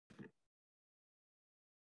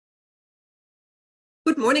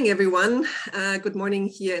Good morning, everyone. Good morning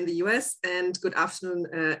here in the US and good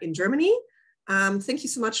afternoon in Germany. Thank you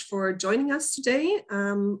so much for joining us today.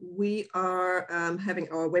 We are having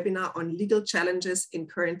our webinar on legal challenges in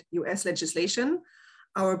current US legislation.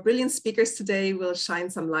 Our brilliant speakers today will shine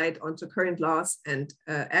some light onto current laws and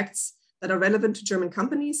acts that are relevant to German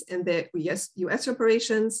companies and their US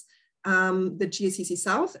operations. The GACC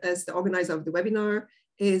South, as the organizer of the webinar,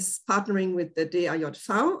 is partnering with the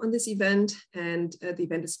DAJV on this event, and the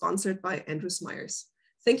event is sponsored by Andrews Myers.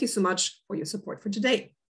 Thank you so much for your support for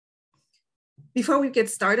today. Before we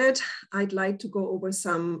get started, I'd like to go over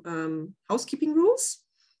some housekeeping rules.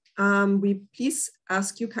 We please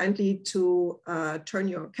ask you kindly to turn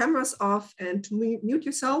your cameras off and to mute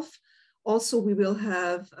yourself. Also, we will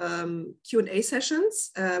have Q&A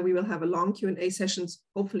sessions. We will have a long Q&A sessions,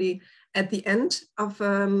 hopefully at the end of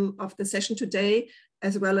the session today,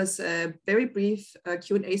 as well as very brief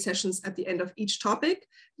Q&A sessions at the end of each topic.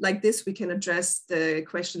 Like this, we can address the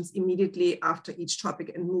questions immediately after each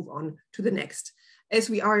topic and move on to the next. As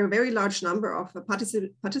we are a very large number of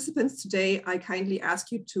participants today, I kindly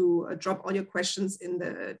ask you to drop all your questions in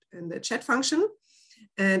the chat function.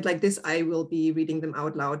 And like this, I will be reading them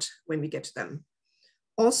out loud when we get to them.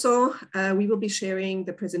 Also, we will be sharing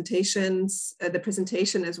the presentation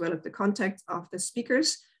as well as the contact of the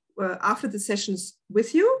speakers after the sessions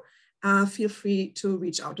with you. Feel free to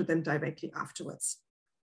reach out to them directly afterwards.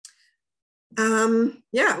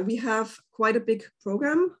 Yeah, we have quite a big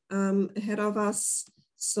program ahead of us.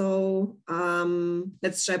 So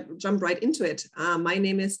let's jump right into it. My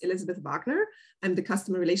name is Elizabeth Wagner. I'm the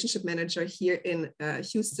Customer Relationship Manager here in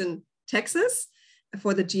Houston, Texas,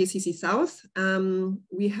 for the GACC South.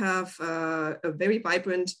 We have a very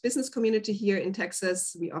vibrant business community here in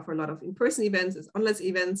Texas. We offer a lot of in-person events, as online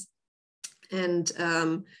events. And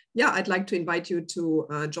yeah, I'd like to invite you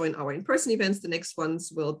to join our in-person events. The next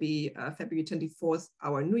ones will be February 24th,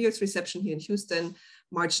 our New Year's reception here in Houston,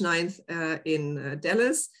 March 9th in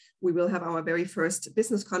Dallas. We will have our very first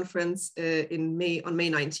business conference on May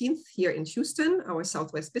 19th here in Houston, our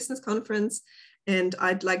Southwest Business Conference. And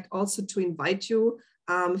I'd like also to invite you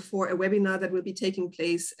for a webinar that will be taking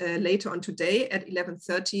place later on today at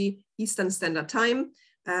 11:30 Eastern Standard Time,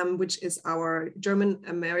 which is our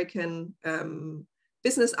German-American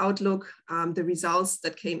business outlook, the results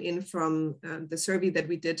that came in from the survey that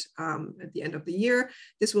we did at the end of the year.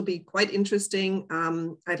 This will be quite interesting.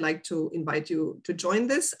 I'd like to invite you to join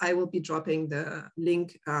this. I will be dropping the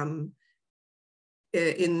link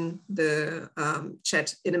in the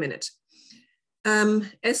chat in a minute.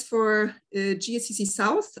 As for GACC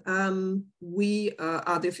South, we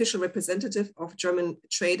are the official representative of German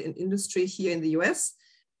trade and industry here in the US.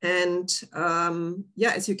 And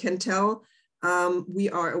yeah, as you can tell, we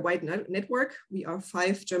are a wide network. We are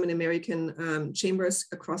 5 German-American chambers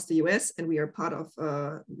across the US, and we are part of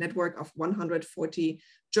a network of 140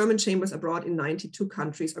 German chambers abroad in 92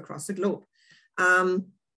 countries across the globe.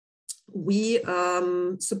 We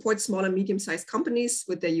support small and medium-sized companies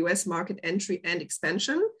with their US market entry and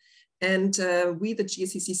expansion. And we, the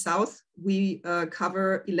GACC South, we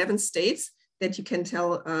cover 11 states that you can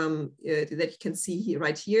tell, that you can see here,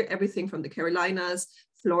 right here, everything from the Carolinas,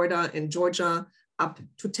 Florida, and Georgia up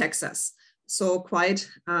to Texas. So quite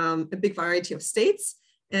a big variety of states.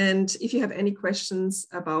 And if you have any questions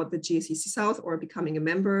about the GACC South or becoming a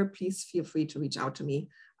member, please feel free to reach out to me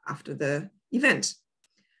after the event.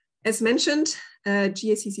 As mentioned,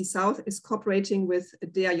 GACC South is cooperating with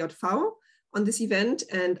DAJV on this event,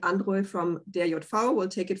 and André from DAJV will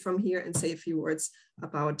take it from here and say a few words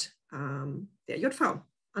about DAJV.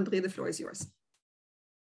 André, the floor is yours.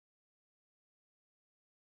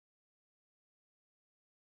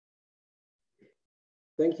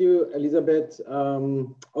 Thank you, Elisabeth.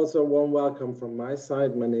 Also a warm welcome from my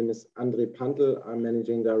side. My name is André Pantel. I'm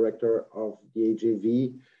Managing Director of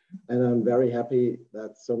DAJV, and I'm very happy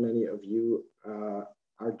that so many of you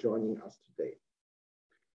are joining us today.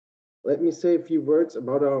 Let me say a few words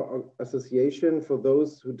about our association for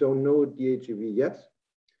those who don't know DAJV yet.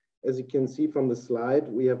 As you can see from the slide,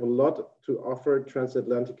 we have a lot to offer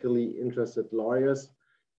transatlantically interested lawyers,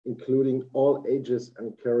 including all ages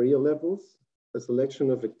and career levels. A selection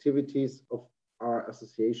of activities of our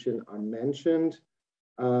association are mentioned,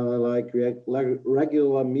 like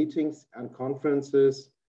regular meetings and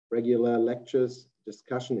conferences, regular lectures,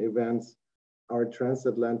 discussion events, our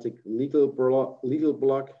transatlantic legal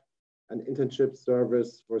blog, an internship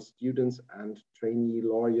service for students and trainee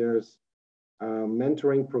lawyers,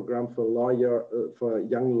 mentoring program for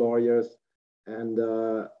young lawyers, and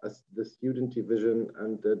the student division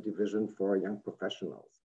and the division for young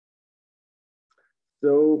professionals.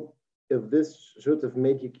 So If this should have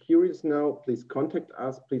made you curious now, please contact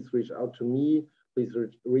us. Please reach out to me. Please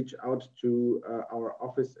reach out to our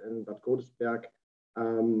office in Bad Godesberg.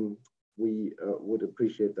 We would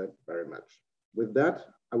appreciate that very much. With that,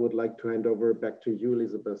 I would like to hand over back to you,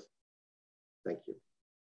 Elisabeth. Thank you.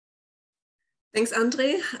 Thanks,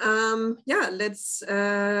 Andre. Yeah, let's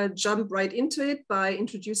jump right into it by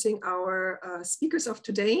introducing our speakers of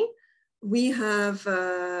today. We have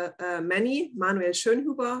Manny Manuel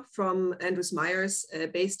Schönhuber from Andrews Myers,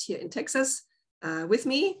 based here in Texas, with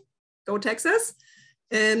me. Go Texas.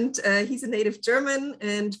 And he's a native German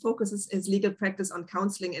and focuses his legal practice on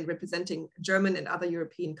counseling and representing German and other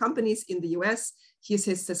European companies in the US. He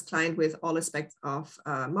assists his client with all aspects of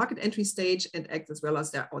market entry stage and acts as well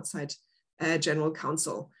as their outside general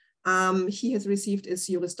counsel. He has received his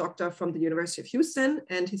Juris Doctor from the University of Houston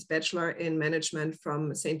and his Bachelor in Management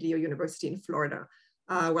from St. Leo University in Florida.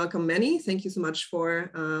 Welcome, Manny. Thank you so much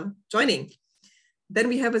for joining. Then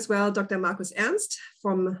we have as well Dr. Markus Ernst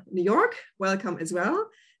from New York. Welcome as well.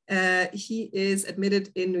 He is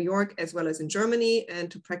admitted in New York as well as in Germany and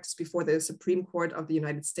to practice before the Supreme Court of the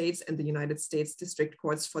United States and the United States District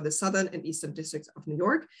Courts for the Southern and Eastern Districts of New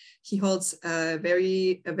York. He holds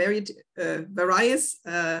various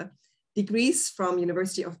degrees from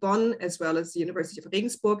University of Bonn, as well as the University of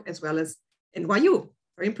Regensburg, as well as NYU.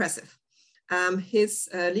 Very impressive. His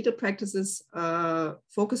legal practices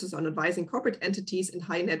focuses on advising corporate entities and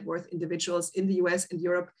high net worth individuals in the US and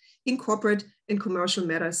Europe in corporate and commercial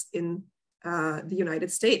matters in the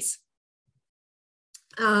United States.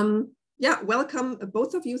 Yeah, welcome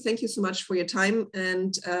both of you. Thank you so much for your time,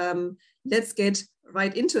 and let's get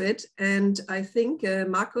right into it. And I think,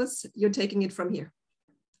 Markus, you're taking it from here.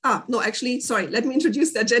 No, actually, sorry, let me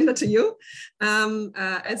introduce the agenda to you.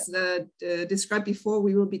 As described before,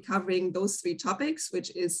 we will be covering those three topics,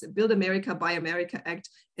 which is Build America, Buy America Act,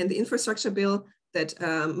 and the infrastructure bill that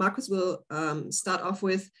Markus will start off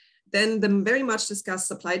with. Then the very much discussed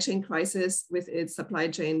supply chain crisis with its Supply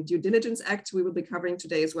Chain Due Diligence Act we will be covering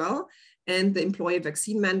today as well, and the employee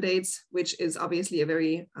vaccine mandates, which is obviously a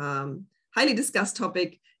very highly discussed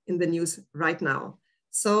topic in the news right now.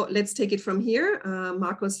 So let's take it from here.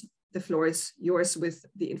 Markus, the floor is yours with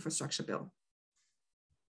the infrastructure bill.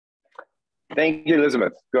 Thank you,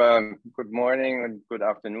 Elizabeth. Good morning and good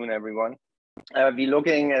afternoon, everyone. We're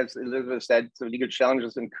looking, as Elizabeth said, to legal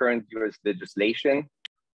challenges in current US legislation.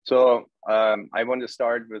 So I want to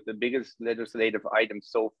start with the biggest legislative item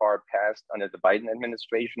so far passed under the Biden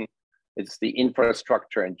administration. It's the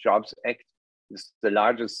Infrastructure and Jobs Act. It's the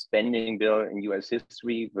largest spending bill in US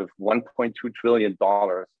history with $1.2 trillion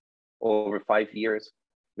over 5 years,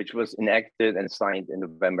 which was enacted and signed in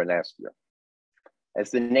November last year. As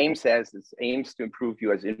the name says, it aims to improve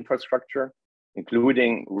US infrastructure,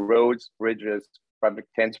 including roads, bridges, public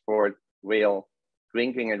transport, rail,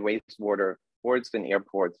 drinking and wastewater, ports and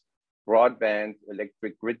airports, broadband,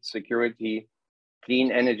 electric grid security,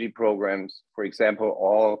 clean energy programs. For example,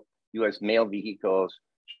 all US mail vehicles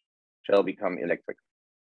shall become electric.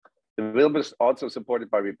 The bill was also supported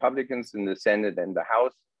by Republicans in the Senate and the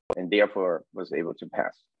House, and therefore was able to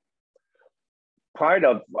pass. Part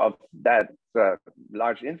of that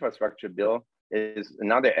large infrastructure bill is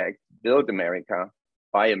another act, Build America,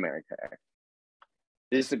 Buy America Act.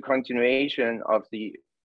 This is a continuation of the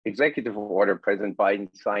executive order President Biden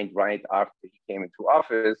signed right after he came into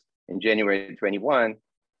office in January 21,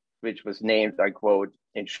 which was named, I quote,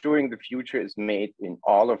 "Ensuring the future is made in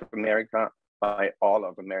all of America by all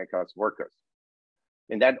of America's workers."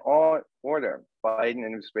 In that order, Biden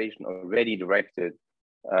administration already directed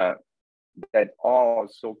that all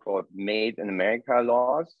so-called Made in America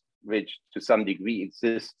laws, which to some degree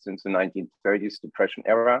exist since the 1930s Depression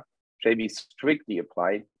era, shall be strictly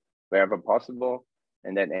applied wherever possible,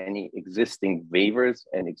 and that any existing waivers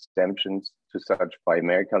and exemptions to such Buy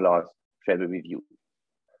America laws shall be reviewed.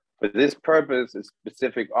 For this purpose, a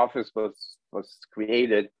specific office was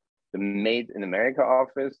created, the Made in America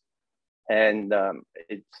office, and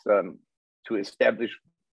it's to establish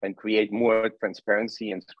and create more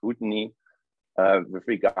transparency and scrutiny with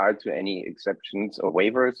regard to any exceptions or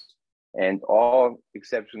waivers, and all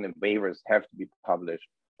exceptions and waivers have to be published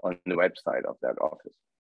on the website of that office.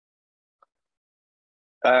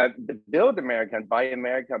 The Build America and Buy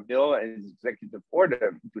America bill and executive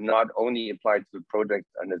order do not only apply to the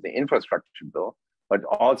projects under the infrastructure bill, but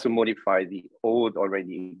also modify the old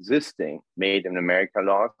already existing Made in America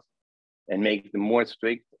laws and make them more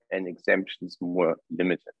strict and exemptions more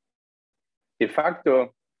limited. De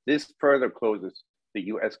facto, this further closes the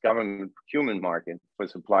US government procurement market for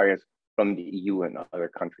suppliers from the EU and other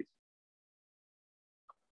countries.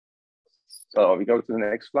 So we go to the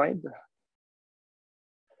next slide.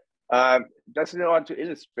 Just in order to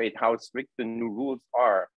illustrate how strict the new rules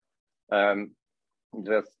are,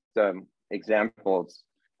 examples.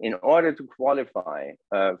 In order to qualify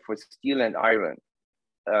for steel and iron,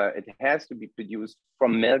 it has to be produced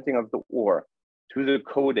from melting of the ore to the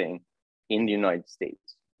coating in the United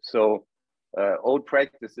States. So old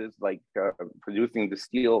practices like producing the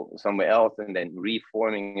steel somewhere else and then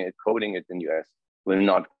reforming it, coating it in the US will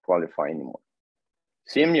not qualify anymore.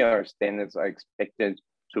 Similar standards are expected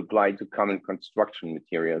to apply to common construction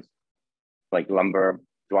materials like lumber,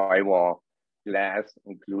 drywall, glass,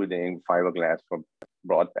 including fiberglass for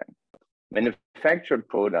broadband. Manufactured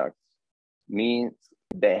products means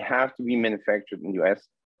they have to be manufactured in the US.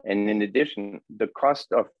 And in addition, the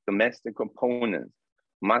cost of domestic components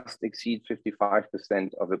must exceed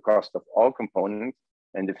 55% of the cost of all components,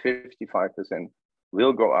 and the 55%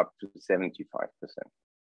 will go up to 75%.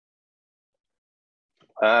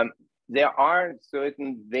 There are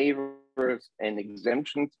certain waivers and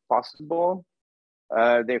exemptions possible.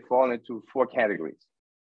 They fall into 4 categories.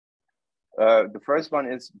 The first one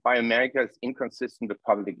is Buy America is inconsistent with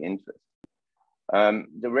public interest.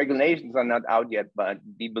 The regulations are not out yet, but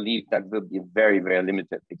we believe that will be a very, very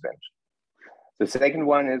limited exemption. The second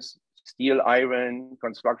one is steel, iron,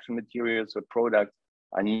 construction materials or products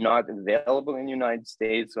are not available in the United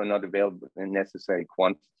States or not available in necessary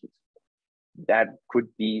quantities. That could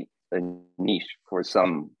be a niche for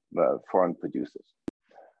some foreign producers.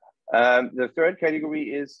 The third category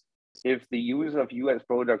is if the use of US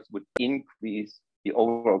products would increase the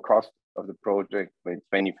overall cost of the project by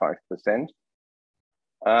 25%.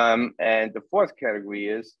 And the fourth category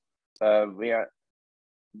is where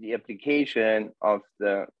the application of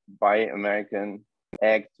the Buy American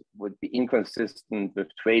Act would be inconsistent with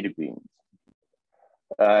trade agreements.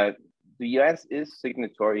 The US is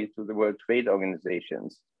signatory to the World Trade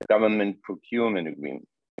Organization's government procurement agreement.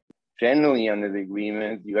 Generally, under the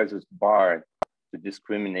agreement, the US is barred to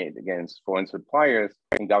discriminate against foreign suppliers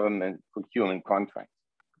in government procurement contracts.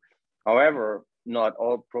 However, not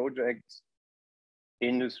all projects,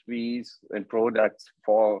 industries, and products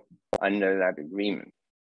fall under that agreement.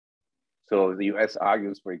 So the US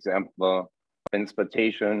argues, for example,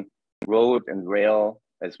 transportation, road and rail,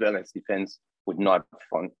 as well as defense would not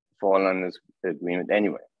fall under this agreement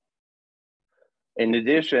anyway. In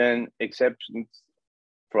addition, exceptions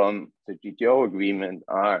from the GTO agreement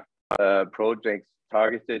are projects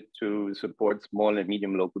targeted to support small and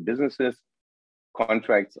medium local businesses,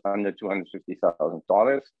 contracts under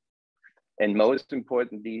 $250,000, and most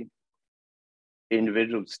importantly,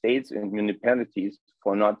 individual states and municipalities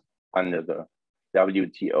fall not under the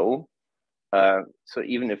WTO. So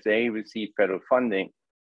even if they receive federal funding,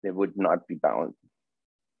 they would not be bound.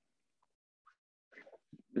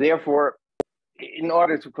 Therefore, in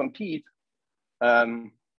order to compete,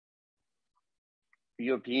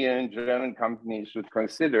 European, German companies should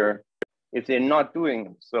consider, if they're not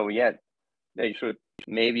doing so yet, they should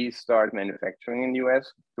maybe start manufacturing in the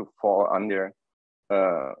US to fall under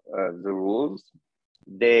the rules.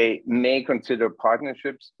 They may consider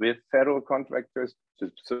partnerships with federal contractors to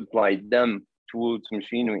supply them tools,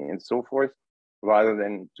 machinery, and so forth, rather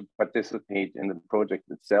than to participate in the project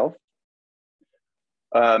itself.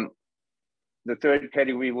 The third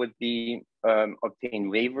category would be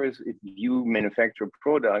obtain waivers if you manufacture a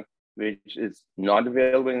product which is not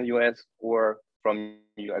available in the US or from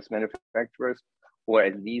US manufacturers, or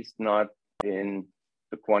at least not in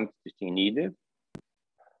the quantity needed.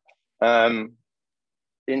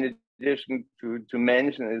 In addition to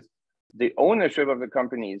mention is the ownership of the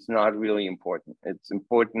company is not really important. It's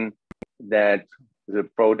important that the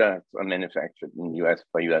products are manufactured in the US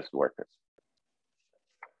by US workers.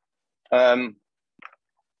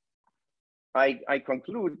 I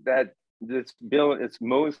conclude that this bill is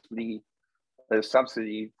mostly a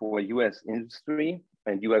subsidy for US industry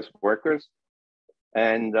and US workers,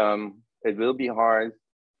 and it will be hard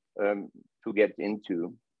to get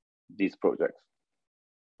into these projects.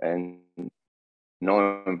 And now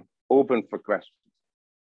I'm open for questions.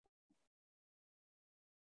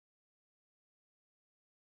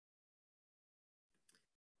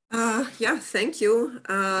 Yeah, thank you.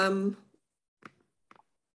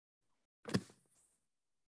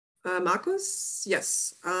 Markus,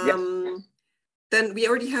 yes. Yes. Then we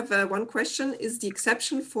already have one question. Is the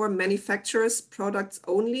exception for manufacturers' products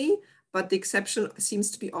only, but the exception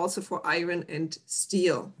seems to be also for iron and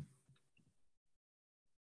steel?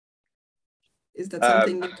 Is that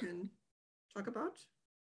something you can talk about?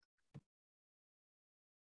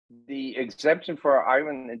 The exception for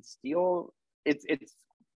iron and steel, it's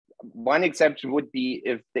one exception would be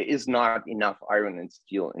if there is not enough iron and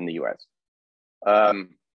steel in the US.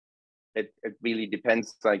 It really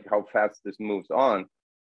depends like how fast this moves on,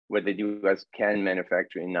 whether the US can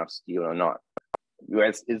manufacture enough steel or not.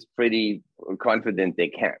 US is pretty confident they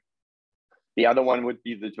can. The other one would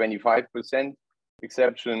be the 25%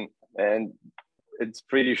 exception. And it's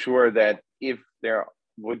pretty sure that if there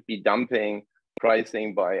would be dumping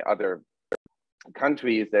pricing by other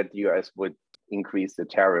countries, that the US would increase the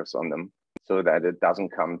tariffs on them so that it doesn't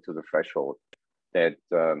come to the threshold that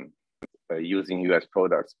using US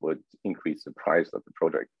products would increase the price of the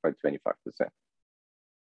product by 25%.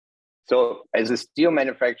 So as a steel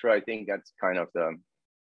manufacturer, I think that's kind of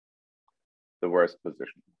the worst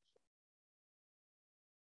position.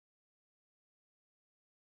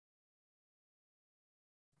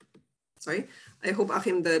 Sorry, I hope,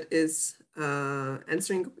 Achim, that is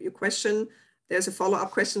answering your question. There's a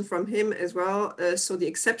follow-up question from him as well. So the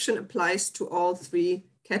exception applies to all three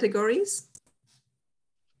categories?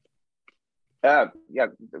 Yeah,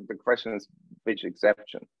 the question is which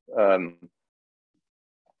exception?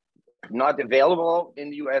 Not available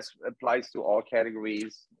in the US applies to all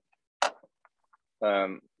categories,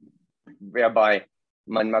 whereby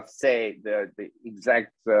one must say the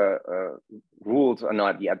exact rules are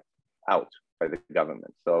not yet out by the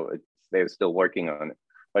government. So they're still working on it.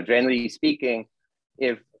 But generally speaking,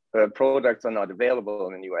 if products are not available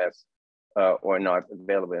in the US or not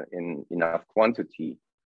available in enough quantity,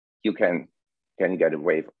 you can get a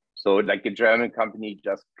waiver. So like a German company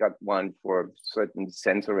just got one for certain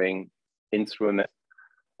censoring instruments.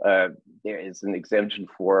 There is an exemption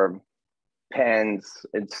for pants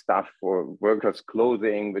and stuff for workers'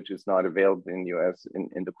 clothing, which is not available in the US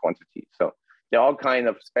in the quantity. So there are all kinds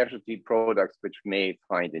of specialty products which may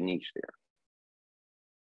find a niche there.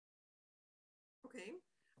 Okay.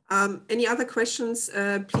 Any other questions?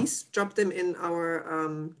 Please drop them in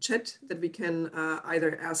our chat that we can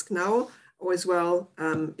either ask now, or as well,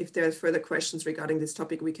 if there are further questions regarding this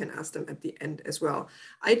topic, we can ask them at the end as well.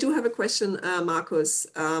 I do have a question, Markus.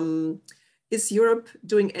 Is Europe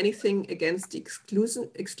doing anything against the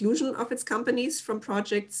exclusion of its companies from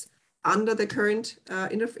projects under the current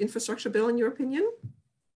infrastructure bill, in your opinion?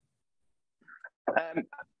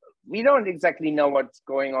 We don't exactly know what's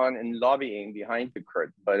going on in lobbying behind the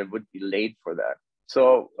curtain, but it would be late for that.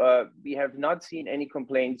 So we have not seen any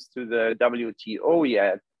complaints to the WTO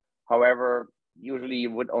yet. However, usually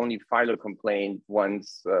you would only file a complaint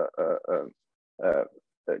once a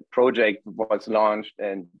project was launched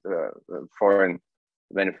and foreign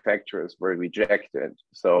manufacturers were rejected.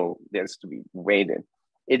 So there's to be waited.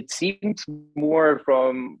 It seems more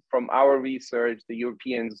from our research, the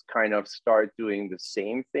Europeans kind of start doing the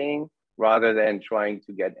same thing rather than trying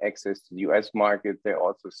to get access to the US market. They're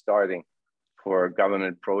also starting for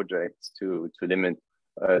government projects to limit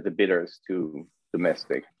the bidders to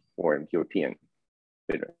domestic or European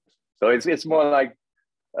bidders. So it's more like,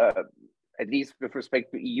 at least with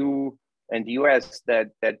respect to EU and the US,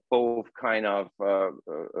 that both kind of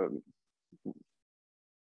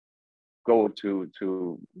go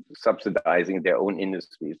to subsidizing their own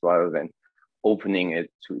industries rather than opening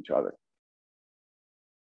it to each other.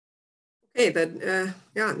 Okay, that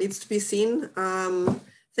yeah, needs to be seen.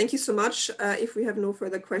 Thank you so much. If we have no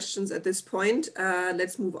further questions at this point,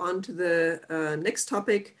 let's move on to the next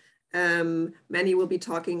topic. Manny will be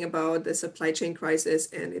talking about the supply chain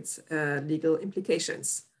crisis and its legal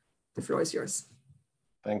implications. The floor is yours.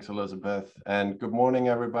 Thanks, Elizabeth. And good morning,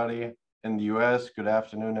 everybody in the US. Good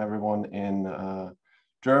afternoon, everyone in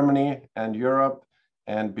Germany and Europe.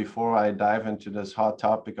 And before I dive into this hot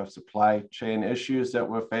topic of supply chain issues that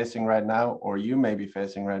we're facing right now, or you may be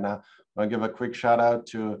facing right now, I'll give a quick shout out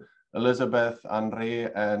to Elizabeth,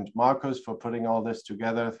 Andre, and Markus for putting all this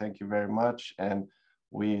together. Thank you very much. And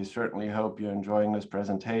we certainly hope you're enjoying this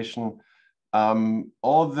presentation.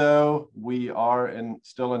 Although we are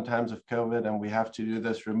still in times of COVID and we have to do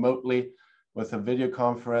this remotely with a video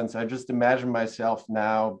conference, I just imagine myself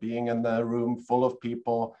now being in the room full of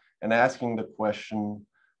people and asking the question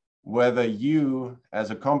whether you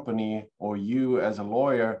as a company or you as a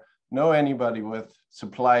lawyer know anybody with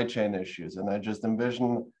supply chain issues. And I just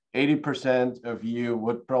envision 80% of you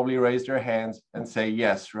would probably raise their hands and say,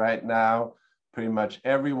 yes, right now, pretty much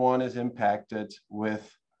everyone is impacted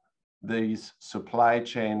with these supply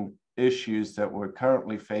chain issues that we're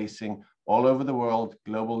currently facing all over the world,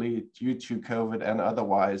 globally, due to COVID and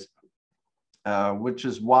otherwise, which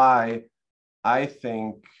is why I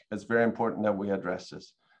think it's very important that we address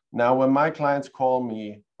this. Now, when my clients call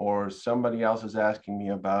me or somebody else is asking me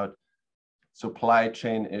about supply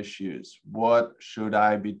chain issues, what should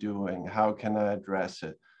I be doing? How can I address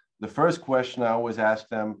it? the first question I always ask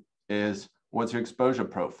them is, what's your exposure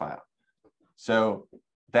profile? So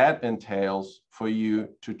that entails for you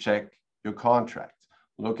to check your contract.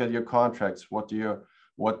 Look at your contracts. What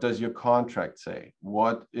does your contract say?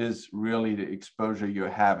 What is really the exposure you're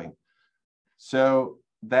having? So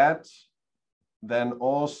that then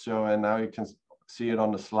also, and now you can see it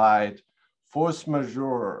on the slide, force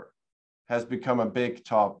majeure has become a big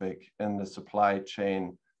topic in the supply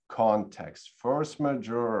chain context. Force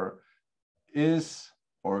majeure is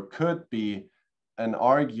or could be an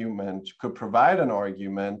argument, could provide an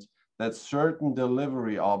argument that certain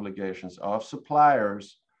delivery obligations of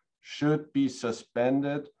suppliers should be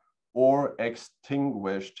suspended or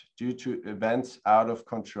extinguished due to events out of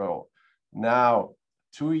control. Now,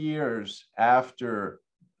 2 years after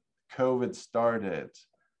COVID started,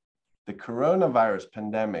 the coronavirus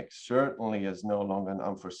pandemic certainly is no longer an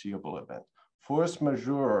unforeseeable event. Force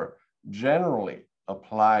majeure generally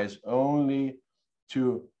applies only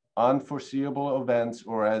to unforeseeable events,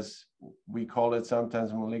 or as we call it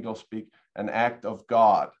sometimes in legal speak, an act of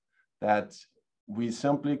God that we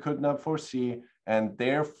simply could not foresee, and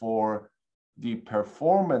therefore the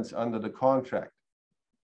performance under the contract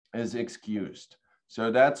is excused.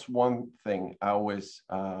 So that's one thing I always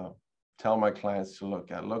tell my clients to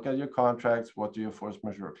look at. Look at your contracts. What do your force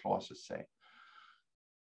majeure clauses say?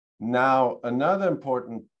 Now, another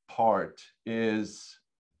important part is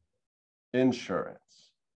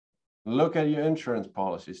insurance. Look at your insurance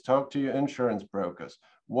policies. Talk to your insurance brokers.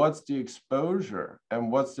 What's the exposure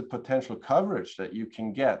and what's the potential coverage that you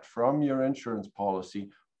can get from your insurance policy,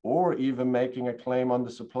 or even making a claim on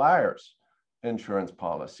the supplier's insurance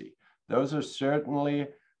policy? Those are certainly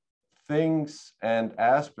things and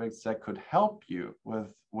aspects that could help you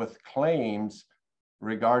with claims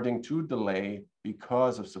regarding to delay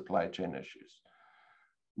because of supply chain issues.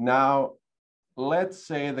 Now, let's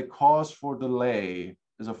say the cause for delay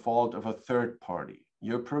is a fault of a third party.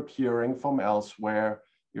 You're procuring from elsewhere,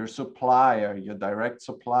 your supplier, your direct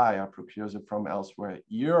supplier procures it from elsewhere.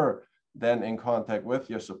 You're then in contact with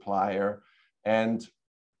your supplier, and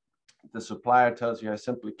the supplier tells you, I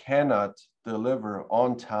simply cannot deliver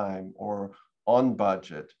on time or on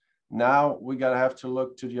budget. Now we gotta have to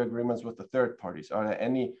look to the agreements with the third parties. Are there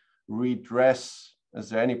any redress? Is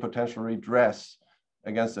there any potential redress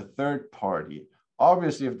against a third party?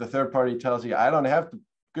 Obviously, if the third party tells you, I don't have the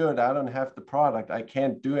good, I don't have the product, I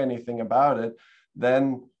can't do anything about it,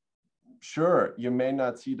 then sure, you may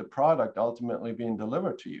not see the product ultimately being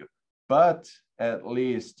delivered to you, but at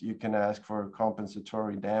least you can ask for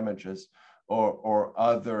compensatory damages or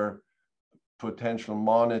other potential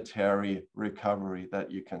monetary recovery that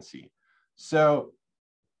you can see. So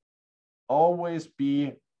always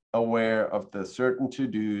be aware of the certain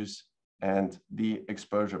to-dos and the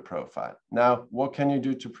exposure profile. Now, what can you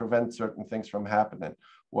do to prevent certain things from happening?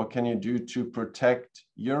 What can you do to protect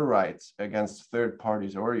your rights against third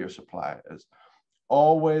parties or your suppliers?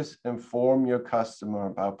 Always inform your customer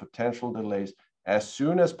about potential delays as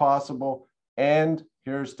soon as possible. And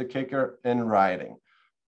here's the kicker, in writing.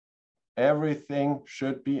 Everything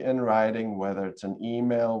should be in writing, whether it's an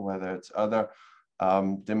email, whether it's other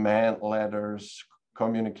demand letters,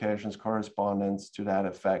 communications, correspondence to that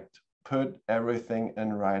effect. Put everything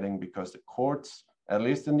in writing, because the courts, at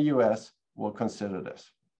least in the US, will consider this.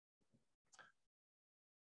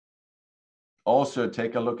 Also,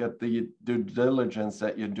 take a look at the due diligence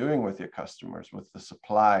that you're doing with your customers, with the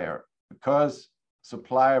supplier, because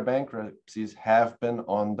supplier bankruptcies have been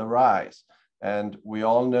on the rise. And we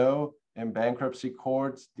all know in bankruptcy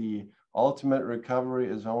courts, the ultimate recovery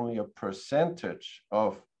is only a percentage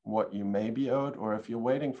of what you may be owed, or if you're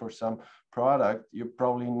waiting for some product, you're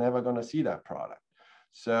probably never going to see that product.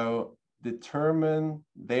 So determine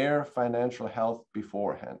their financial health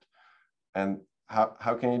beforehand. And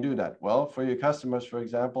how can you do that? Well, for your customers, for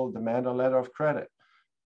example, demand a letter of credit,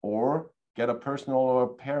 or get a personal or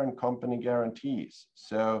parent company guarantees.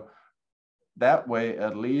 So that way,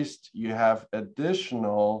 at least you have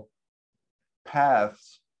additional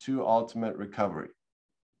paths to ultimate recovery.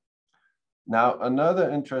 Now, another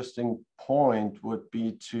interesting point would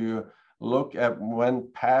be to look at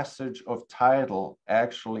when passage of title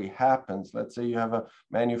actually happens. Let's say you have a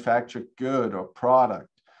manufactured good or product.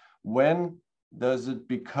 When does it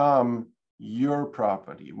become your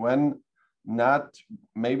property? When? Not,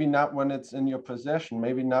 maybe not when it's in your possession,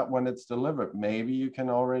 maybe not when it's delivered. Maybe you can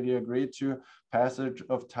already agree to passage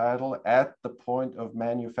of title at the point of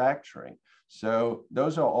manufacturing. So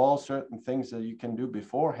those are all certain things that you can do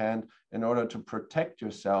beforehand in order to protect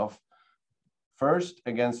yourself, first,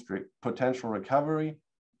 against potential recovery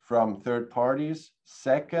from third parties.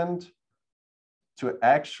 Second, to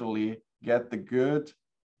actually get the good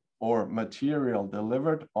or material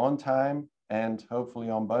delivered on time and hopefully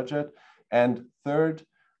on budget. And third,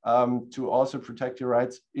 to also protect your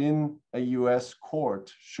rights in a US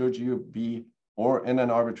court, should you be, or in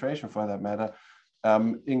an arbitration for that matter,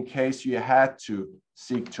 in case you had to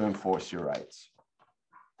seek to enforce your rights.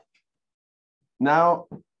 Now,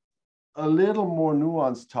 a little more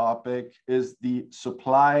nuanced topic is the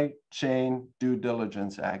Supply Chain Due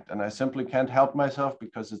Diligence Act. And I simply can't help myself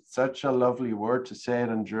because it's such a lovely word to say it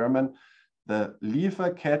in German, the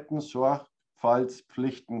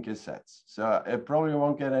Lieferketten-Sorgfaltspflichtengesetz. So it probably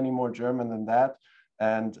won't get any more German than that.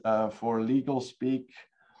 And for legal speak,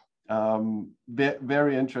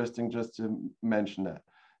 very interesting just to mention that.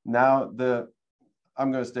 Now, I'm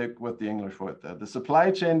going to stick with the English word there. The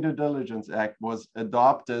Supply Chain Due Diligence Act was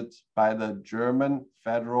adopted by the German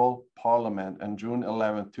Federal Parliament on June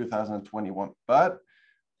 11, 2021. But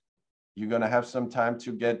you're going to have some time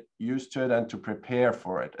to get used to it and to prepare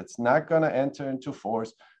for it. It's not going to enter into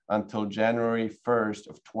force until January 1st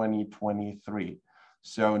of 2023.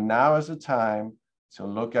 So now is the time to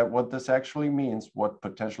look at what this actually means, what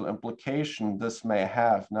potential implication this may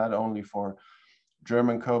have, not only for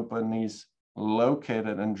German companies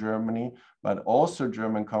located in Germany, but also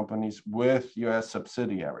German companies with US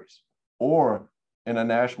subsidiaries or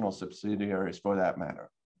international subsidiaries for that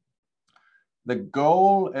matter. The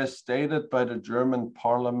goal, as stated by the German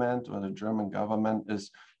parliament or the German government,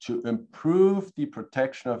 is to improve the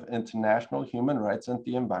protection of international human rights and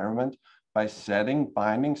the environment by setting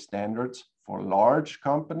binding standards for large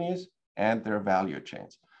companies and their value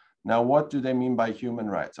chains. Now, what do they mean by human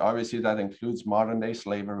rights? Obviously, that includes modern-day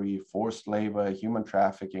slavery, forced labor, human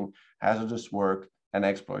trafficking, hazardous work, and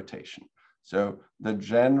exploitation. So the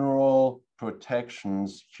general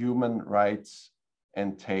protections human rights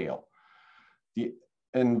entail. The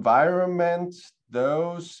environment,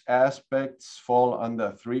 those aspects fall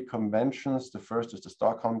under 3 conventions. The first is the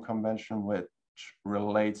Stockholm Convention, which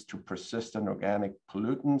relates to persistent organic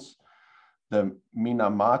pollutants. The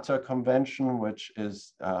Minamata Convention, which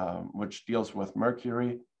deals with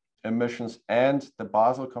mercury emissions, and the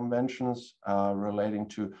Basel Conventions relating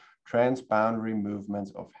to transboundary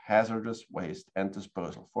movements of hazardous waste and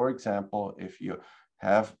disposal. For example, if you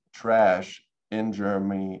have trash in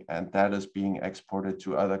Germany and that is being exported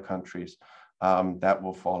to other countries, that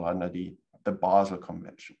will fall under the Basel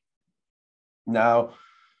Convention. Now,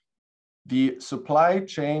 the Supply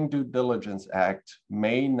Chain Due Diligence Act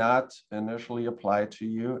may not initially apply to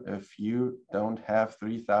you if you don't have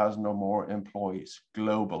 3,000 or more employees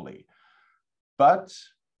globally. But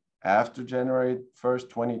after January 1st,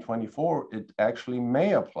 2024, it actually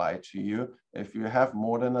may apply to you if you have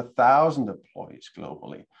more than 1,000 employees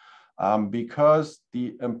globally. Because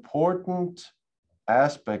the important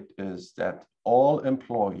aspect is that all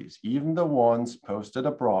employees, even the ones posted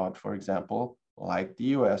abroad, for example, like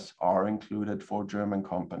the US, are included for German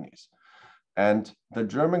companies. And the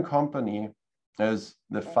German company is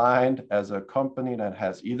defined as a company that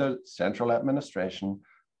has either central administration,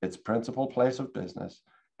 its principal place of business,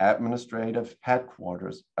 administrative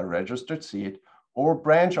headquarters, a registered seat, or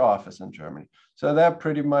branch office in Germany. So that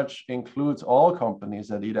pretty much includes all companies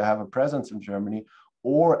that either have a presence in Germany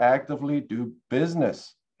or actively do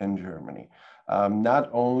business in Germany, not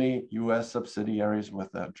only US subsidiaries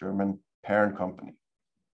with a German parent company.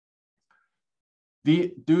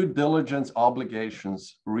 The due diligence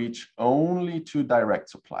obligations reach only to direct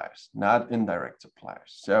suppliers, not indirect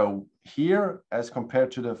suppliers. So here, as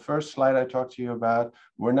compared to the first slide I talked to you about,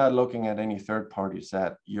 we're not looking at any third parties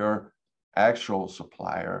that your actual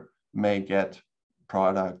supplier may get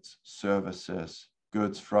products, services,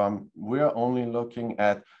 goods from. We're only looking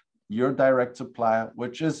at your direct supplier,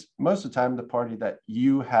 which is most of the time the party that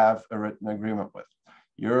you have a written agreement with,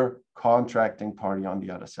 your contracting party on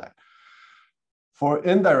the other side. For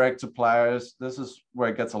indirect suppliers, this is where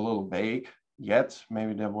it gets a little vague, yet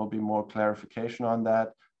maybe there will be more clarification on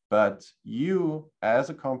that. But you, as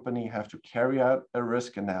a company, have to carry out a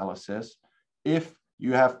risk analysis if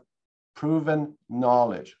you have proven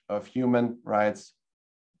knowledge of human rights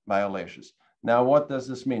violations. Now, what does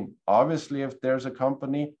this mean? Obviously, if there's a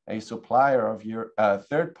company, a supplier of your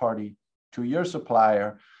third party to your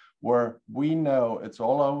supplier, where we know it's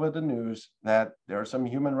all over the news that there are some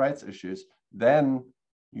human rights issues, then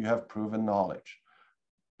you have proven knowledge.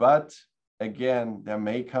 But again, there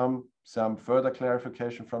may come some further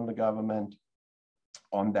clarification from the government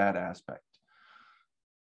on that aspect.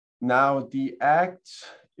 Now, the act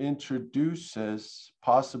introduces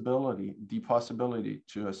the possibility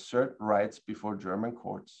to assert rights before German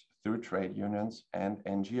courts through trade unions and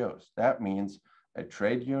NGOs. That means a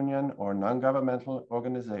trade union or non-governmental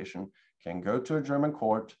organization can go to a German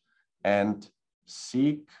court and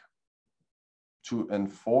seek to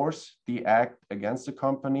enforce the act against the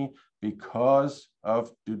company because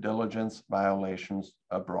of due diligence violations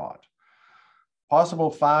abroad. Possible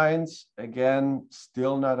fines, again,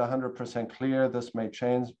 still not 100% clear. This may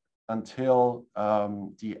change until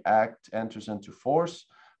the act enters into force,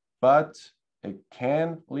 but it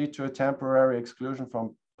can lead to a temporary exclusion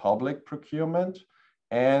from public procurement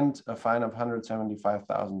and a fine of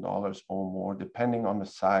 $175,000 or more, depending on the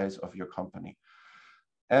size of your company.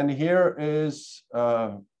 And here is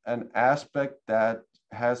an aspect that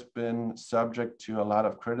has been subject to a lot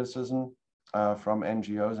of criticism from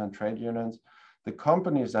NGOs and trade unions. The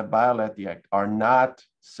companies that violate the act are not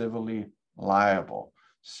civilly liable.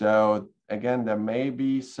 So again, there may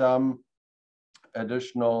be some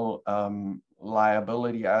additional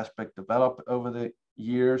liability aspect developed over the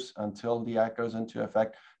years until the act goes into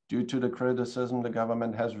effect due to the criticism the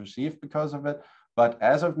government has received because of it. But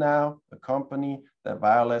as of now, a company that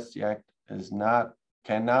violates the act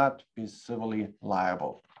cannot be civilly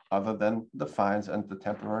liable other than the fines and the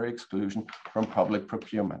temporary exclusion from public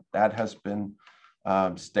procurement. That has been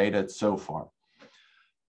stated so far.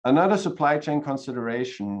 Another supply chain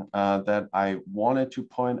consideration that I wanted to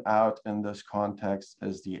point out in this context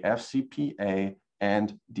is the FCPA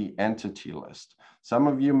and the entity list. Some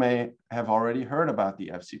of you may have already heard about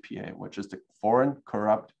the FCPA, which is the Foreign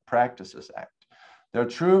Corrupt Practices Act. There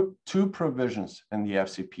are two provisions in the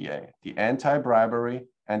FCPA, the anti-bribery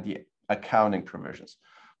and the accounting provisions.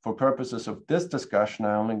 For purposes of this discussion,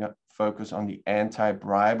 I only focus on the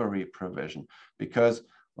anti-bribery provision, because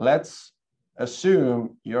let's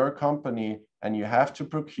assume you're a company and you have to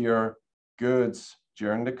procure goods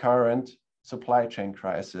during the current supply chain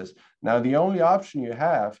crisis. Now, the only option you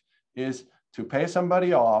have is to pay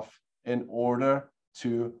somebody off in order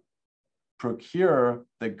to procure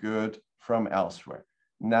the good from elsewhere.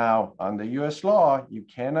 Now, under US law, you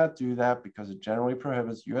cannot do that because it generally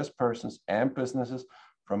prohibits US persons and businesses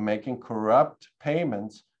from making corrupt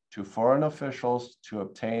payments to foreign officials to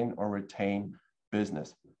obtain or retain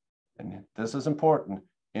business. And this is important,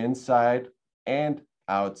 inside and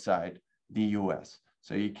outside the US.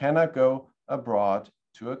 So you cannot go abroad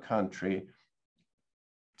to a country,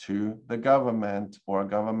 to the government or a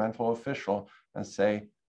governmental official and say,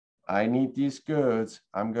 I need these goods.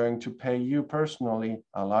 I'm going to pay you personally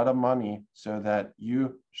a lot of money so that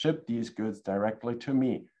you ship these goods directly to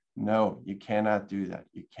me. No, you cannot do that.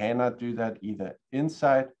 You cannot do that either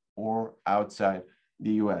inside or outside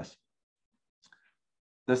the US.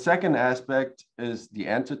 The second aspect is the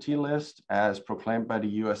entity list as proclaimed by the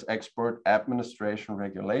US Export Administration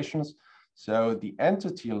regulations. So the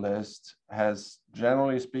entity list has,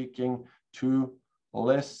 generally speaking, two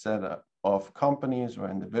lists of companies or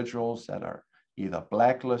individuals that are either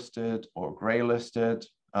blacklisted or graylisted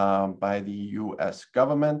by the US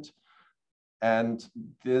government. And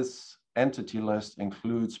this entity list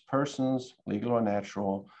includes persons, legal or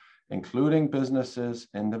natural, including businesses,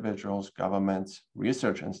 individuals, governments,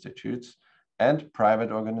 research institutes, and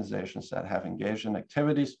private organizations that have engaged in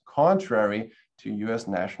activities contrary to US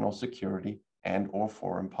national security and or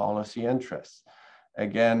foreign policy interests.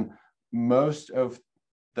 Again, most of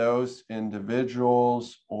those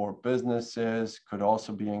individuals or businesses could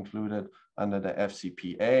also be included under the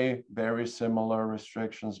FCPA, very similar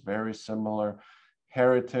restrictions, very similar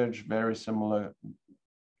heritage, very similar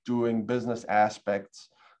doing business aspects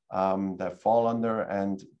that fall under,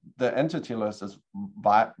 and the entity list is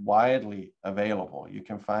widely available. You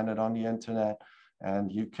can find it on the internet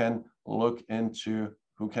and you can look into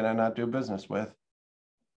who can I not do business with,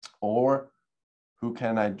 or who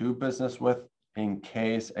can I do business with in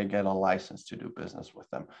case I get a license to do business with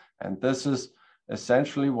them. And this is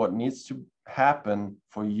essentially what needs to happen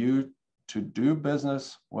for you to do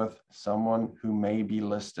business with someone who may be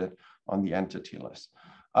listed on the entity list.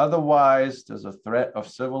 Otherwise, there's a threat of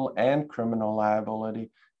civil and criminal liability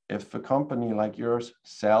if a company like yours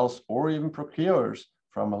sells or even procures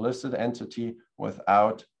from a listed entity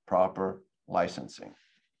without proper licensing.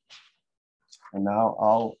 And now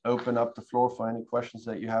I'll open up the floor for any questions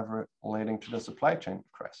that you have relating to the supply chain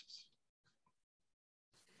crisis.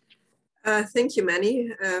 Thank you,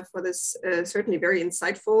 Manny, for this certainly very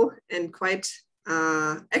insightful and quite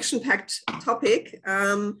action-packed topic.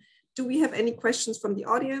 Do we have any questions from the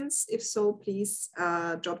audience? If so, please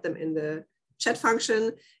drop them in the chat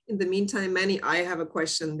function. In the meantime, Manny, I have a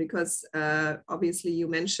question because obviously you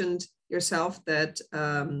mentioned yourself that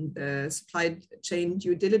the supply chain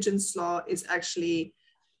due diligence law is actually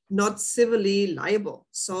not civilly liable.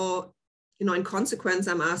 So, in consequence,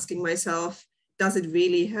 I'm asking myself, does it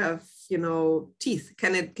really have, you know, teeth?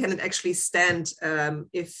 Can it actually stand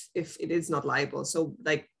if it is not liable? So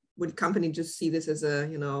like, would company just see this as a,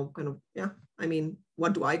 you know, kind of, yeah, I mean,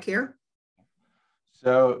 what do I care?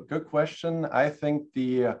 So good question. I think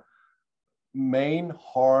the main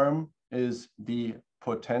harm is the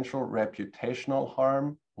potential reputational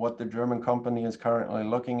harm, what the German company is currently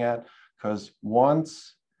looking at, because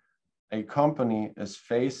once a company is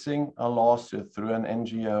facing a lawsuit through an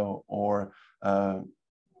NGO or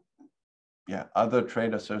other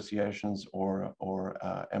trade associations or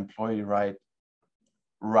employee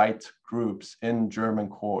right groups in German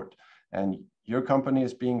court, and your company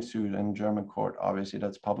is being sued in German court, obviously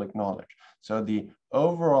that's public knowledge. So the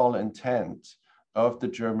overall intent of the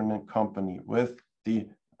German company with the,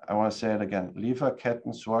 I want to say it again,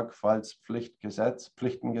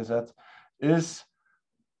 Lieferketten-Sorgfaltspflichtengesetz is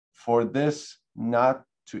for this not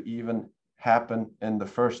to even happen in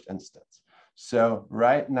the first instance. So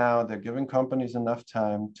right now they're giving companies enough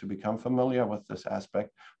time to become familiar with this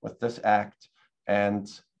aspect, with this act, and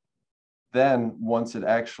then once it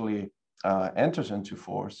actually enters into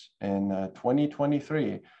force in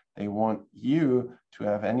 2023, they want you to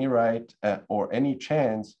have any right or any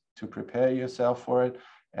chance to prepare yourself for it,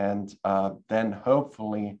 and then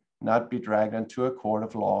hopefully not be dragged into a court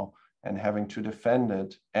of law and having to defend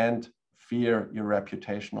it and fear your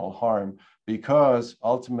reputational harm, because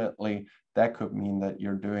ultimately that could mean that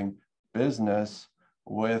you're doing business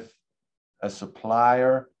with a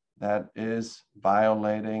supplier that is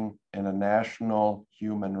violating international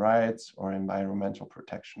human rights or environmental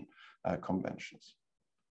protection conventions.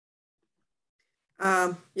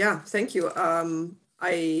 Yeah, thank you.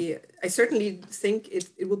 I certainly think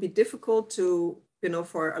it will be difficult to, you know,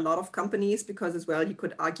 for a lot of companies, because as well, you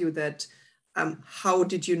could argue that how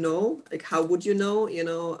did you know, like how would you know, you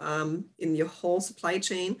know, in your whole supply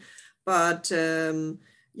chain. But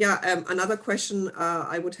another question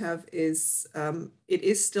I would have is, it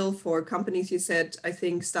is still for companies, you said, I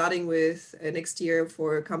think starting with next year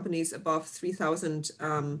for companies above 3,000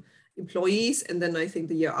 employees, and then I think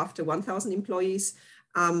the year after 1,000 employees.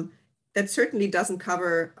 That certainly doesn't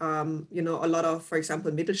cover, you know, a lot of, for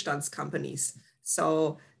example, Mittelstands companies.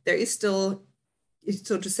 So there is still,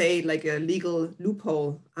 so to say, like a legal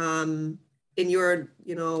loophole. In your,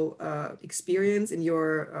 you know, experience, in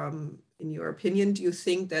your opinion, do you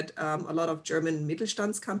think that a lot of German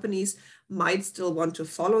Mittelstands companies might still want to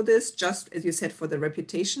follow this, just as you said, for the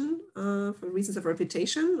reputation, for reasons of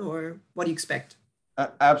reputation, or what do you expect?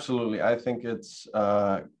 Absolutely. I think it's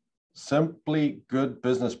simply good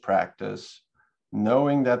business practice,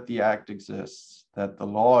 knowing that the act exists, that the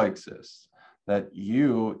law exists, that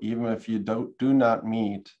you, even if you do not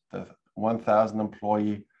meet the 1,000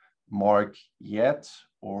 employee mark yet,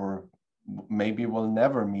 or maybe will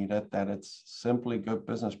never meet it, that it's simply good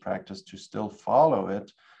business practice to still follow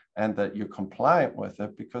it, and that you're compliant with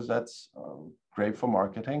it, because that's great for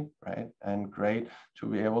marketing, right? And great to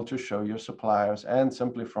be able to show your suppliers. And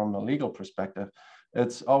simply from a legal perspective,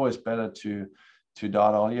 it's always better to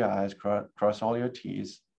dot all your I's, cross all your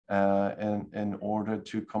T's, in order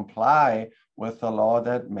to comply with a law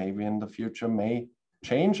that maybe in the future may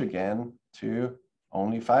change again to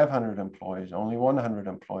only 500 employees, only 100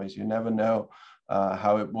 employees. You never know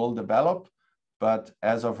how it will develop. But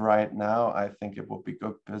as of right now, I think it would be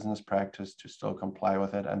good business practice to still comply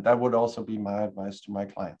with it. And that would also be my advice to my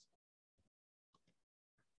clients.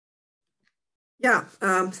 Yeah,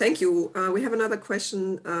 thank you. We have another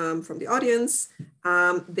question from the audience.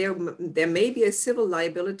 There may be a civil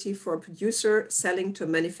liability for a producer selling to a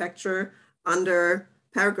manufacturer under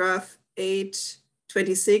paragraph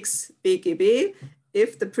 826 BGB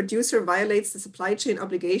if the producer violates the supply chain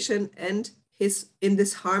obligation and in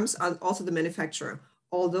this harms also the manufacturer,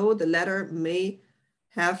 although the latter may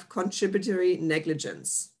have contributory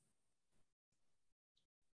negligence.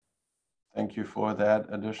 Thank you for that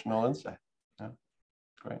additional insight. Yeah,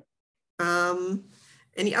 great.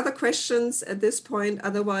 Any other questions at this point?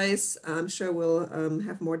 Otherwise, I'm sure we'll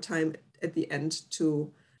have more time at the end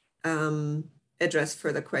to address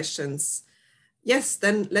further questions. Yes,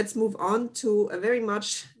 then let's move on to a very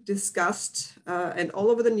much discussed and all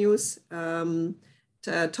over the news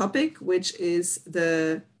topic, which is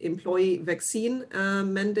the employee vaccine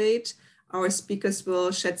mandate. Our speakers will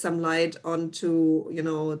shed some light onto, you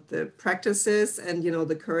know, the practices and, you know,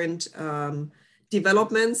 the current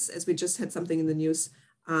developments, as we just had something in the news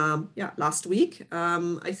last week.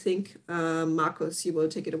 I think, Markus, you will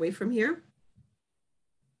take it away from here.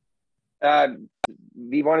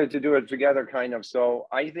 We wanted to do it together, kind of. So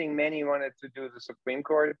I think many wanted to do the Supreme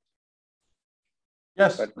Court.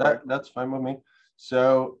 Yes, that's fine with me.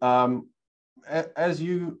 So as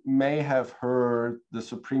you may have heard, the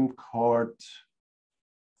Supreme Court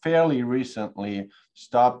fairly recently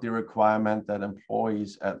stopped the requirement that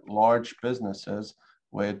employees at large businesses,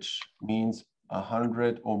 which means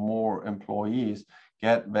 100 or more employees,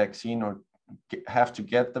 get vaccine or have to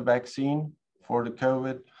get the vaccine for the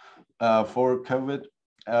COVID,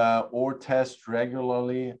 or test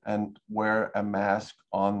regularly and wear a mask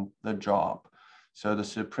on the job. So the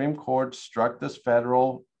Supreme Court struck this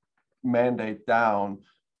federal mandate down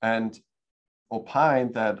and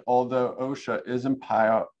opined that although OSHA is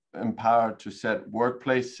empowered to set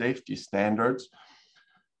workplace safety standards,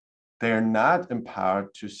 they're not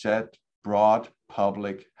empowered to set broad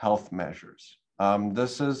public health measures.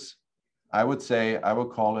 This is, I would say, I would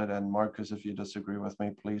call it, and Marcus, if you disagree with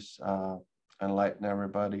me, please enlighten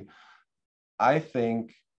everybody. I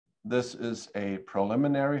think this is a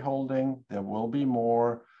preliminary holding. There will be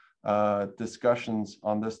more discussions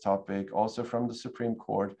on this topic, also from the Supreme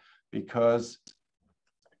Court, because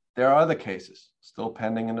there are other cases still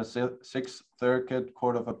pending in the Sixth Circuit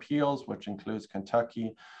Court of Appeals, which includes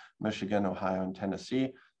Kentucky, Michigan, Ohio, and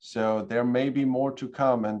Tennessee. So there may be more to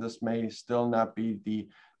come, and this may still not be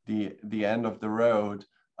the end of the road.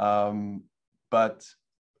 But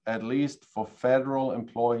at least for federal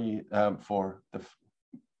employee, for the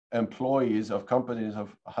employees of companies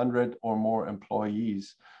of 100 or more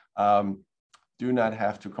employees, do not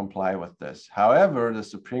have to comply with this. However, the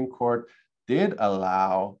Supreme Court did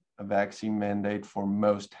allow a vaccine mandate for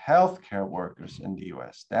most healthcare workers in the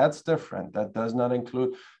US. That's different. That does not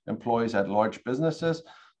include employees at large businesses.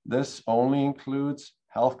 This only includes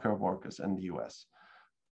healthcare workers in the US.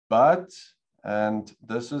 But, and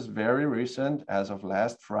this is very recent, as of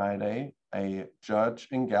last Friday, a judge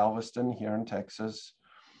in Galveston here in Texas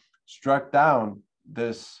struck down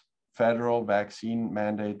this federal vaccine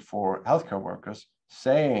mandate for healthcare workers,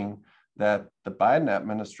 saying that the Biden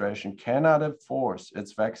administration cannot enforce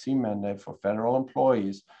its vaccine mandate for federal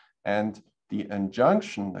employees, and the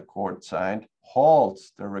injunction the court signed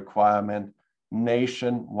halts the requirement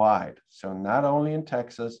nationwide. So not only in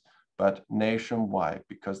Texas, but nationwide,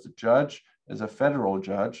 because the judge is a federal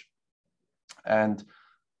judge. And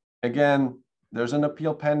again, there's an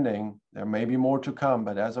appeal pending. There may be more to come,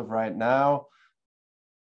 but as of right now,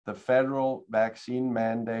 the federal vaccine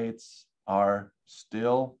mandates are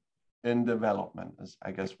still in development, is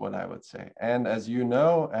I guess what I would say. And as you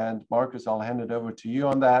know, and Marcus, I'll hand it over to you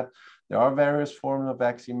on that, there are various forms of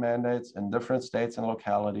vaccine mandates in different states and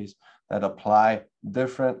localities that apply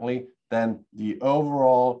differently than the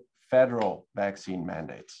overall federal vaccine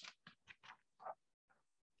mandates.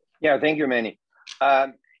 Yeah, thank you, Manny.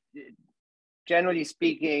 Generally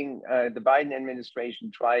speaking, the Biden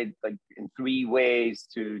administration tried like in 3 ways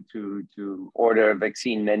to order a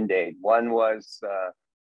vaccine mandate. One was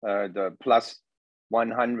the plus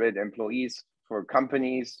 100 employees for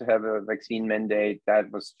companies to have a vaccine mandate.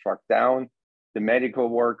 That was struck down. The medical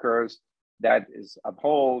workers, that is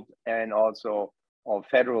upheld, and also all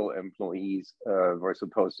federal employees were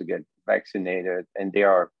supposed to get vaccinated, and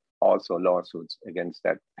there are also lawsuits against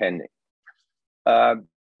that pending.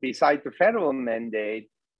 Besides the federal mandate,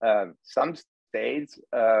 some states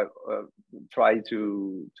try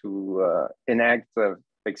to enact the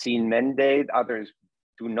vaccine mandate. Others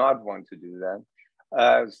do not want to do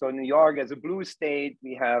that. So New York, as a blue state,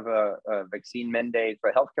 we have a vaccine mandate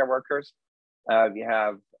for healthcare workers. We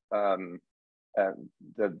have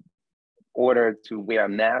the order to wear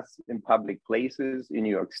masks in public places in New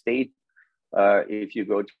York State. If you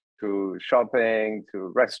go to shopping,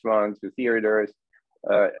 to restaurants, to theaters,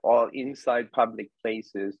 all inside public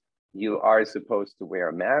places, you are supposed to wear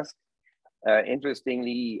a mask.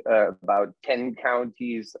 Interestingly, about 10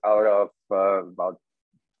 counties out of about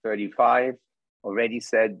 35 already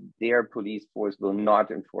said their police force will not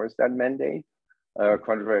enforce that mandate,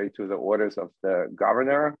 contrary to the orders of the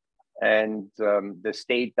governor. And the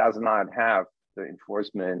state does not have the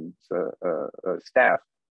enforcement staff.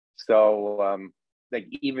 So like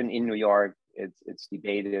even in New York, it's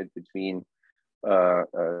debated between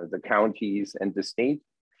the counties and the state.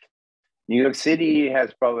 New York City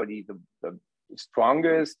has probably the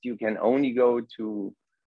strongest. You can only go to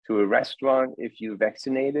a restaurant if you're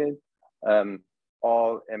vaccinated.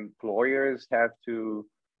 All employers have to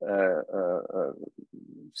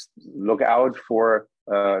look out for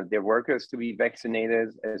their workers to be vaccinated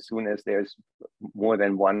as soon as there's more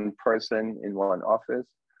than one person in one office.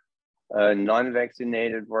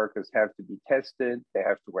 Non-vaccinated workers have to be tested. They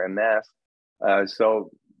have to wear masks.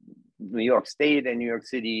 So New York State and New York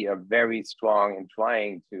City are very strong in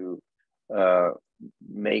trying to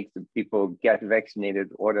make the people get vaccinated,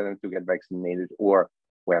 order them to get vaccinated or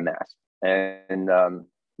wear masks. And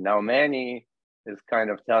now Manny is kind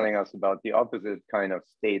of telling us about the opposite kind of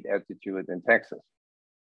state attitude in Texas.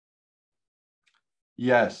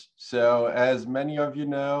 Yes, so as many of you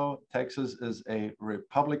know, Texas is a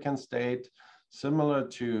Republican state, similar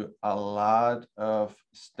to a lot of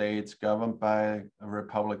states governed by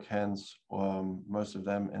Republicans, most of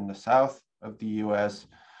them in the south of the US.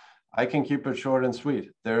 I can keep it short and sweet.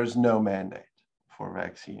 There's no mandate for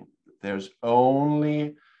vaccine. There's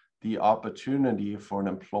only the opportunity for an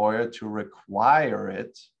employer to require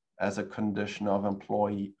it as a condition of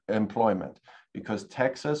employment. Because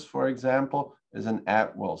Texas, for example, is an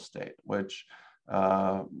at-will state, which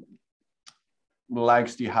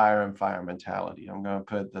likes the hire and fire mentality. I'm going to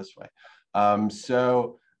put it this way.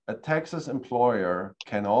 So a Texas employer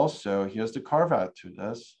can also, here's the carve out to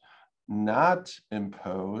this, not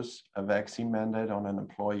impose a vaccine mandate on an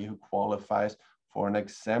employee who qualifies for an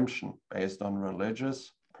exemption based on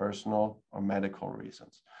religious, personal, or medical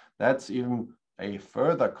reasons. That's even a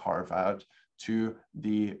further carve out to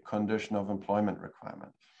the condition of employment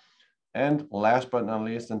requirement. And last but not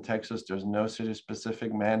least, in Texas, there's no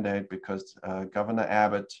city-specific mandate because Governor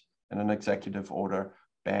Abbott, in an executive order,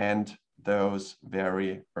 banned those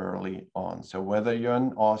very early on. So whether you're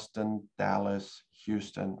in Austin, Dallas,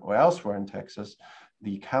 Houston, or elsewhere in Texas,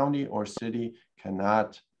 the county or city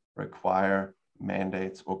cannot require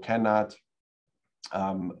mandates or cannot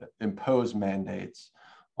impose mandates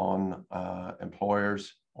on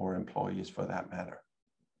employers or employees for that matter.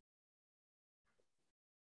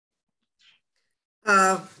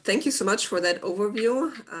 Thank you so much for that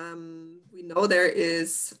overview. We know there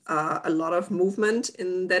is a lot of movement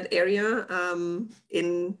in that area.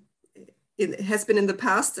 It has been in the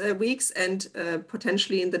past weeks and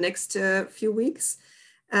potentially in the next few weeks.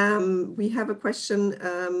 We have a question.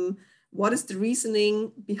 What is the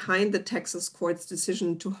reasoning behind the Texas court's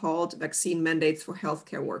decision to halt vaccine mandates for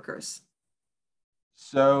healthcare workers?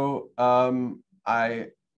 So I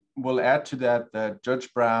will add to that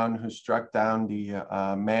Judge Brown, who struck down the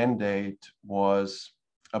mandate, was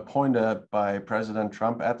appointed by President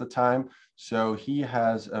Trump at the time. So he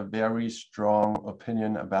has a very strong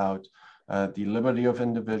opinion about the liberty of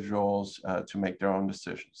individuals to make their own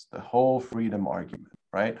decisions, the whole freedom argument,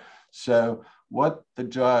 right? So what the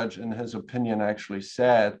judge, in his opinion, actually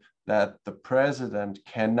said, that the president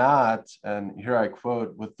cannot, and here I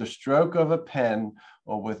quote, with the stroke of a pen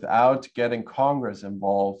or without getting Congress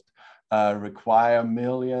involved, require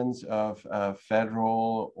millions of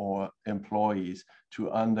federal or employees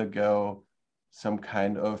to undergo some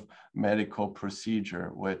kind of medical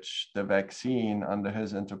procedure, which the vaccine, under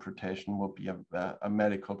his interpretation, will be a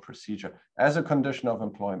medical procedure as a condition of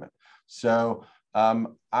employment. So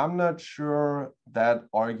I'm not sure that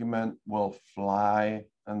argument will fly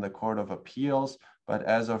in the Court of Appeals, but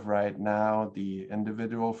as of right now, the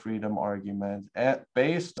individual freedom argument,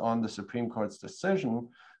 based on the Supreme Court's decision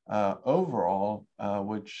overall,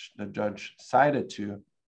 which the judge cited to,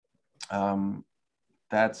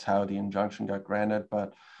 that's how the injunction got granted,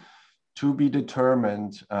 but to be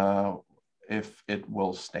determined if it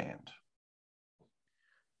will stand.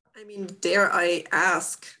 I mean, dare I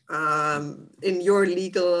ask, in your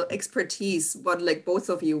legal expertise, what, like both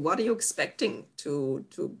of you, what are you expecting to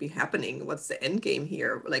be happening? What's the end game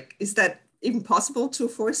here? Like, is that even possible to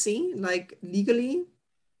foresee, like legally?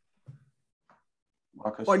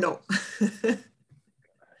 Marcus? Or no?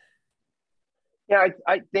 Yeah,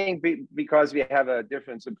 I think because we have a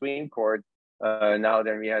different Supreme Court now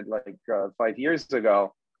than we had like 5 years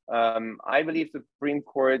ago, I believe the Supreme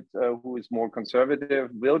Court, who is more conservative,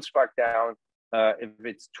 will strike down if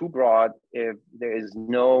it's too broad, if there is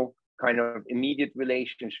no kind of immediate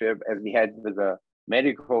relationship as we had with the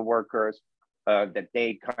medical workers, that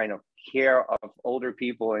they kind of care of older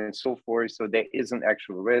people and so forth, so there is an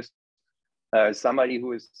actual risk. Somebody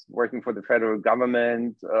who is working for the federal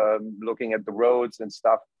government, looking at the roads and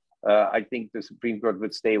stuff, I think the Supreme Court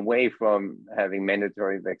would stay away from having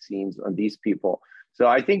mandatory vaccines on these people. So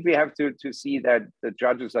I think we have to see that the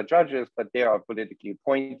judges are judges, but they are politically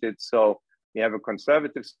appointed. So we have a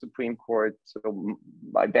conservative Supreme Court. So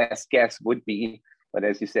my best guess would be, but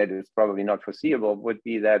as you said, it's probably not foreseeable, would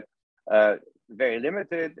be that very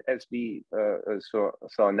limited, as we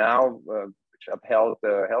saw now, which upheld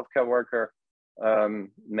the healthcare worker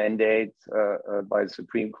mandate by the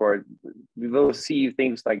Supreme Court. We will see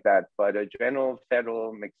things like that, but a general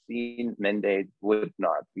federal vaccine mandate would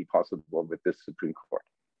not be possible with the Supreme Court.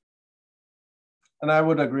 And I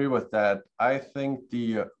would agree with that. I think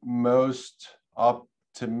the most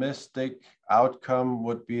optimistic outcome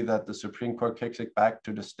would be that the Supreme Court kicks it back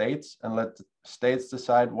to the states and let the states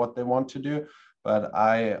decide what they want to do. But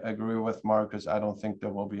I agree with Marcus. I don't think there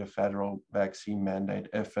will be a federal vaccine mandate.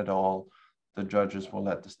 If at all, the judges will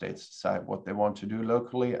let the states decide what they want to do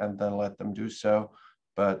locally and then let them do so.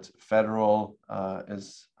 But federal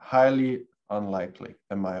is highly unlikely,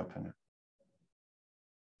 in my opinion.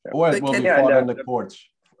 Or it will be fought in the courts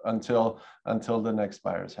until the next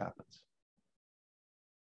virus happens.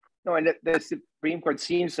 No, and the Supreme Court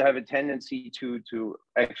seems to have a tendency to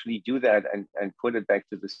actually do that and put it back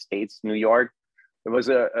to the states. New York, there was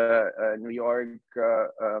a New York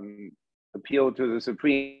appeal to the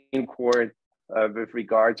Supreme Court with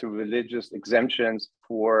regard to religious exemptions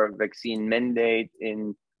for vaccine mandate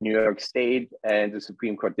in New York State, and the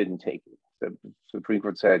Supreme Court didn't take it. The Supreme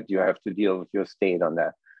Court said you have to deal with your state on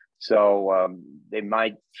that. So they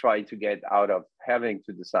might try to get out of having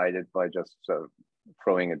to decide it by just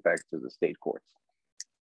throwing it back to the state courts.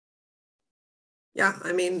 Yeah,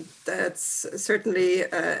 I mean, that's certainly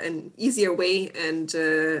an easier way, and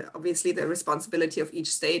obviously the responsibility of each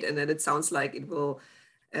state, and then it sounds like it will,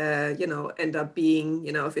 end up being,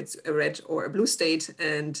 if it's a red or a blue state,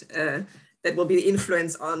 and that will be the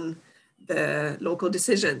influence on the local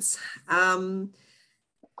decisions.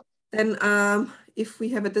 Then if we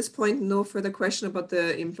have at this point no further question about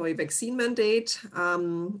the employee vaccine mandate,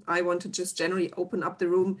 I want to just generally open up the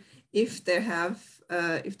room if there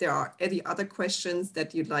are any other questions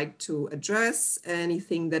that you'd like to address,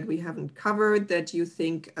 anything that we haven't covered that you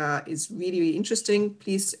think is really, really interesting,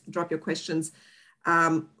 please drop your questions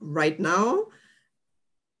right now.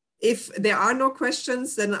 If there are no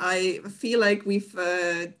questions, then I feel like we've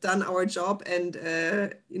done our job and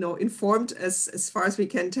informed as far as we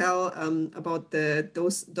can tell about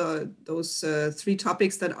those three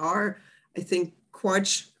topics that are, I think,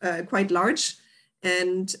 quite large.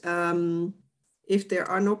 And if there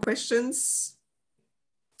are no questions,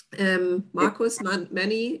 Marcus,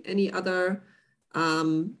 Manny, any other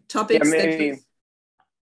topics? Yeah,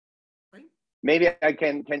 maybe I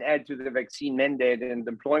can add to the vaccine mandate and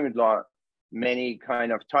employment law. Many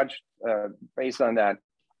kind of touched based on that.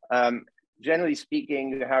 Generally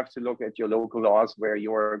speaking, you have to look at your local laws where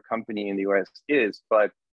your company in the US is.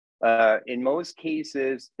 But in most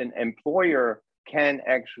cases, an employer can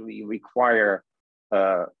actually require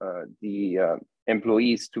the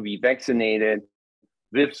employees to be vaccinated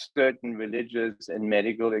with certain religious and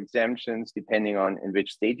medical exemptions, depending on in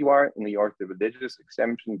which state you are. In New York, the religious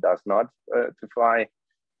exemption does not apply,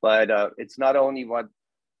 but it's not only what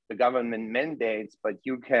the government mandates, but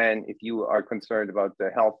you can, if you are concerned about the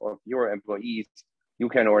health of your employees, you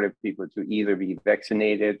can order people to either be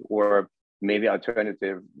vaccinated or maybe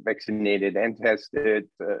alternative vaccinated and tested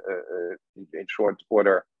in short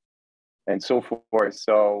order and so forth.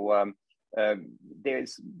 So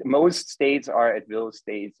most states are at will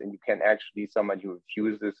states, and you can actually, somebody who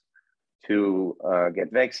refuses to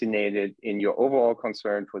get vaccinated in your overall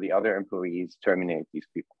concern for the other employees, terminate these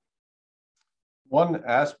people. One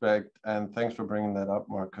aspect, and thanks for bringing that up,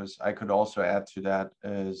 Marcus, I could also add to that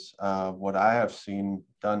is what I have seen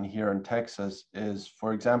done here in Texas is,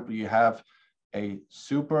 for example, you have a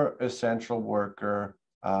super essential worker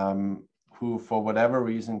who, for whatever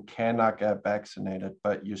reason, cannot get vaccinated,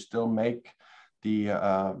 but you still make the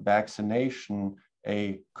vaccination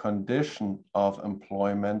a condition of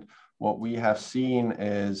employment. What we have seen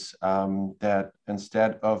is that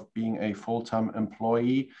instead of being a full-time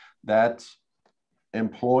employee, that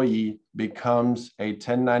employee becomes a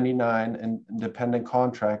 1099 independent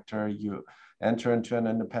contractor. You enter into an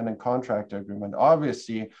independent contractor agreement.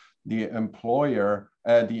 Obviously, the employee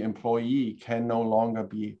can no longer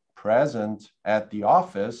be present at the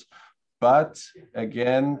office, but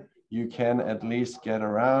again, you can at least get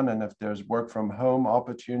around, and if there's work from home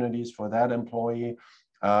opportunities for that employee,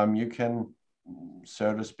 you can,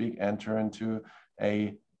 so to speak, enter into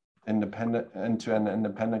an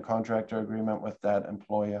independent contractor agreement with that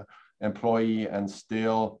employee and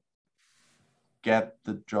still get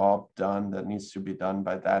the job done that needs to be done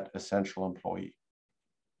by that essential employee.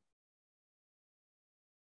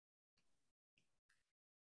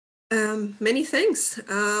 Many thanks.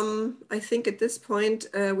 I think at this point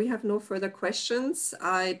we have no further questions.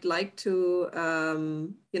 I'd like to,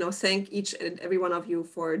 thank each and every one of you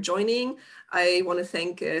for joining. I want to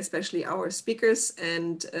thank especially our speakers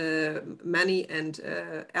and Manny and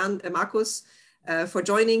Marcus for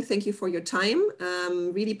joining. Thank you for your time.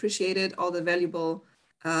 Really appreciated all the valuable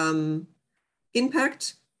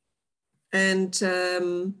impact. And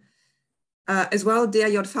as well,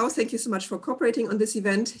 DRJV, thank you so much for cooperating on this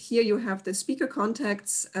event. Here you have the speaker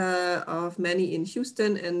contacts of Manny in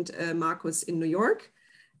Houston and Marcus in New York.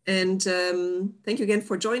 And thank you again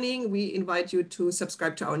for joining. We invite you to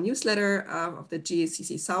subscribe to our newsletter of the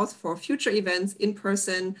GACC South for future events in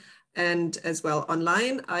person and as well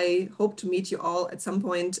online. I hope to meet you all at some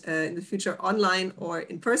point in the future online or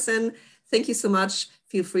in person. Thank you so much.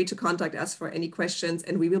 Feel free to contact us for any questions,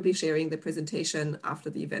 and we will be sharing the presentation after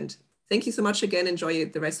the event. Thank you so much again. Enjoy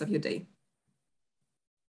the rest of your day.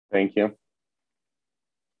 Thank you.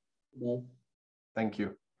 Bye. Thank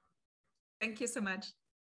you. Thank you so much.